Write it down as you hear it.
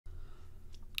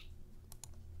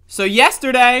So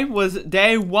yesterday was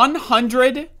day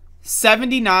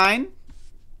 179,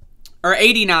 or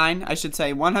 89, I should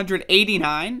say,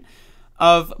 189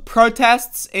 of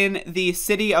protests in the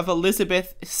city of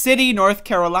Elizabeth City, North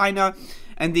Carolina,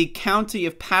 and the county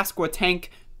of Pasquotank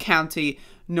County,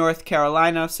 North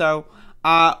Carolina. So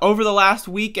over the last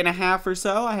week and a half or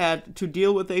so, I had to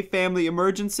deal with a family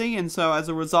emergency, and so as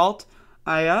a result,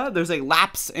 there's a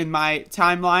lapse in my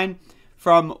timeline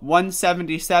from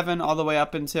 177 all the way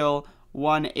up until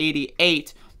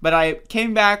 188. But I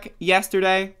came back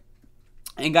yesterday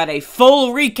and got a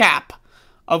full recap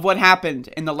of what happened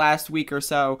in the last week or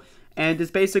so. And it's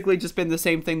basically just been the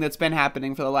same thing that's been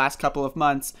happening for the last couple of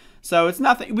months. So it's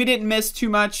nothing, we didn't miss too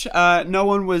much. No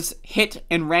one was hit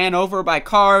and ran over by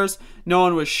cars. No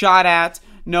one was shot at.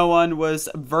 No one was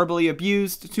verbally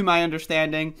abused, to my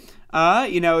understanding.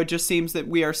 It just seems that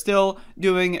we are still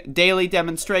doing daily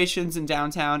demonstrations in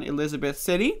downtown Elizabeth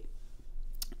City.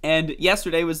 And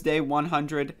yesterday was day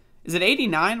 100. Is it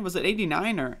 89? Was it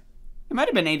 89 or? It might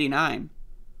have been 89.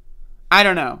 I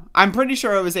don't know. I'm pretty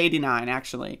sure it was 89,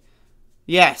 actually.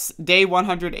 Yes, day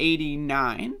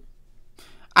 189.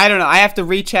 I don't know. I have to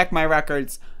recheck my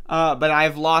records, but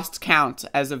I've lost count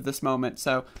as of this moment,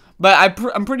 so... But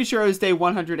I'm pretty sure it was day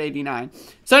 189.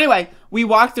 So anyway, we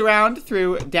walked around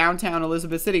through downtown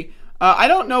Elizabeth City. I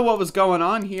don't know what was going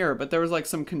on here, but there was like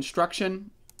some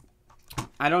construction.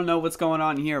 I don't know what's going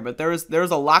on here, but there was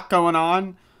a lot going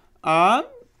on.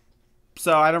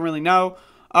 So I don't really know.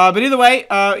 But either way,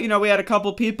 we had a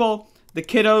couple people. The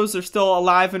kiddos are still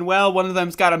alive and well. One of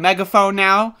them's got a megaphone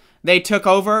now. They took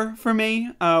over for me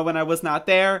when I was not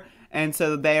there. And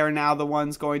so they are now the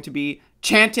ones going to be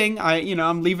chanting.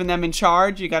 I'm leaving them in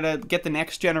charge. You got to get the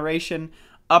next generation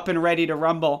up and ready to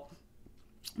rumble,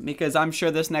 because I'm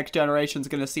sure this next generation is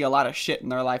going to see a lot of shit in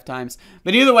their lifetimes.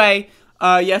 But either way,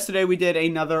 yesterday we did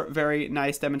another very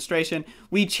nice demonstration.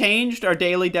 We changed our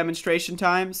daily demonstration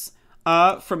times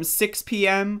from 6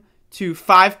 p.m. to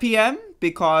 5 p.m.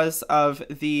 because of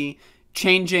the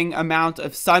changing amount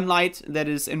of sunlight that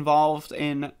is involved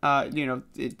in,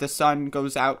 the sun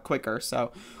goes out quicker.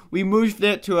 So we moved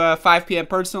it to 5 p.m.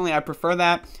 Personally, I prefer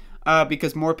that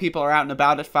because more people are out and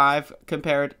about at 5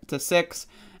 compared to 6.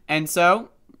 And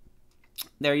so,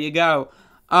 there you go.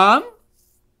 I'm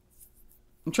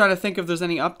trying to think if there's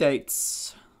any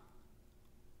updates.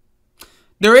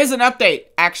 There is an update,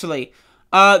 actually.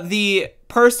 The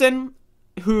person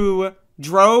who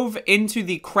drove into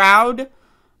the crowd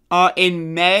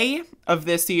in May of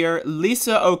this year,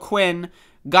 Lisa O'Quinn,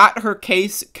 got her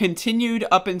case continued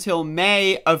up until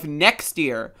May of next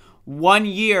year, 1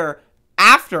 year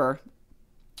after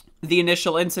the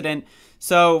initial incident.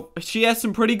 So she has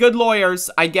some pretty good lawyers,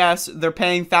 I guess. They're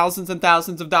paying thousands and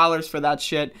thousands of dollars for that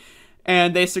shit.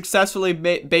 And they successfully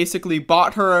basically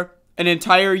bought her an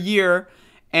entire year.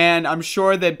 And I'm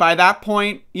sure that by that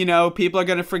point, people are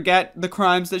going to forget the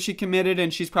crimes that she committed,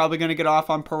 and she's probably going to get off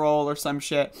on parole or some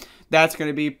shit. That's going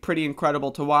to be pretty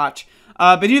incredible to watch.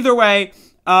 But either way,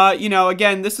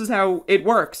 again, this is how it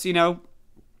works,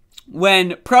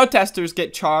 When protesters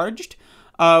get charged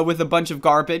with a bunch of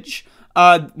garbage,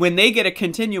 when they get a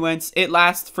continuance, it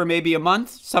lasts for maybe a month,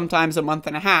 sometimes a month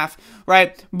and a half,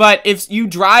 right? But if you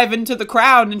drive into the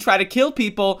crowd and try to kill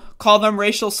people, call them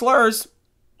racial slurs,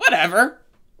 whatever.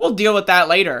 We'll deal with that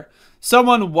later.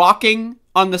 Someone walking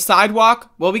on the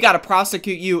sidewalk, well, we got to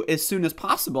prosecute you as soon as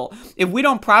possible. If we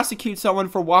don't prosecute someone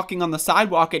for walking on the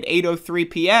sidewalk at 8:03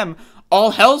 p.m.,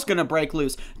 all hell's going to break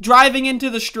loose. Driving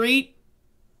into the street,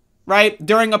 right,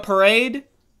 during a parade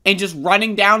and just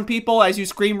running down people as you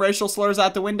scream racial slurs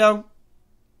out the window.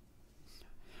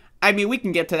 I mean, we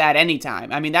can get to that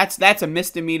anytime. I mean, that's a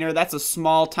misdemeanor. That's a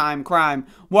small-time crime.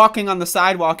 Walking on the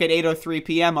sidewalk at 8:03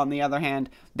 p.m., on the other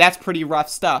hand, that's pretty rough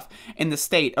stuff in the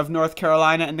state of North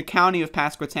Carolina and the county of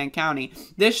Pasquotank County.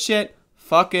 This shit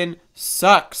fucking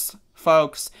sucks,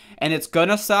 folks. And it's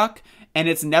gonna suck, and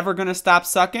it's never gonna stop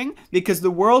sucking, because the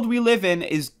world we live in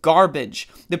is garbage.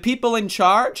 The people in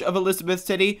charge of Elizabeth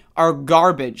City are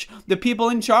garbage. The people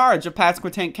in charge of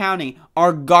Pasquotank County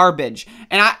are garbage.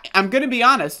 And I'm gonna be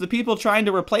honest, the people trying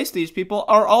to replace these people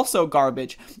are also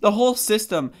garbage. The whole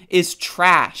system is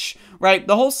trash, right?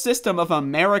 The whole system of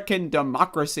American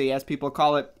democracy, as people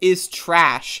call it, is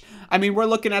trash. I mean, we're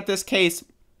looking at this case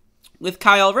with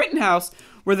Kyle Rittenhouse,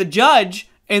 where the judge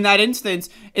in that instance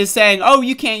is saying, oh,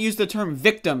 you can't use the term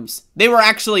victims. They were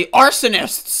actually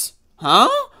arsonists. Huh?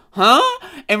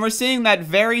 And we're seeing that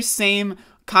very same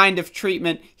kind of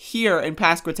treatment here in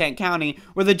Pasquotank County,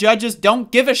 where the judges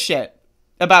don't give a shit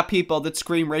about people that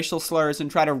scream racial slurs and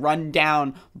try to run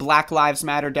down Black Lives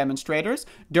Matter demonstrators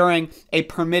during a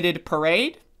permitted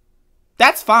parade.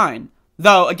 That's fine.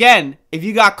 Though, again, if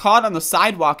you got caught on the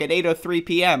sidewalk at 8:03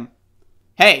 p.m.,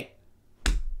 hey,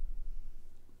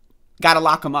 gotta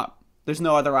lock them up. There's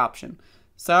no other option.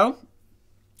 So,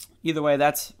 either way,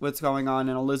 that's what's going on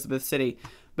in Elizabeth City.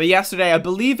 But yesterday, I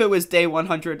believe it was day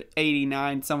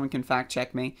 189. Someone can fact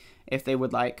check me if they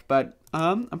would like. But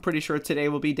I'm pretty sure today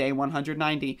will be day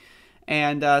 190.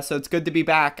 And so it's good to be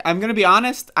back. I'm going to be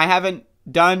honest, I haven't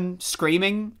done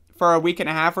screaming for a week and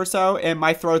a half or so, and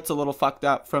my throat's a little fucked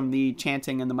up from the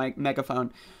chanting and the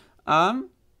megaphone.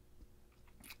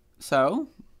 So,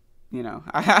 you know,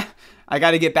 I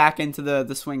got to get back into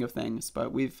the swing of things,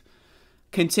 but we've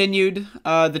continued.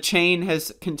 The chain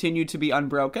has continued to be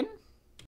unbroken,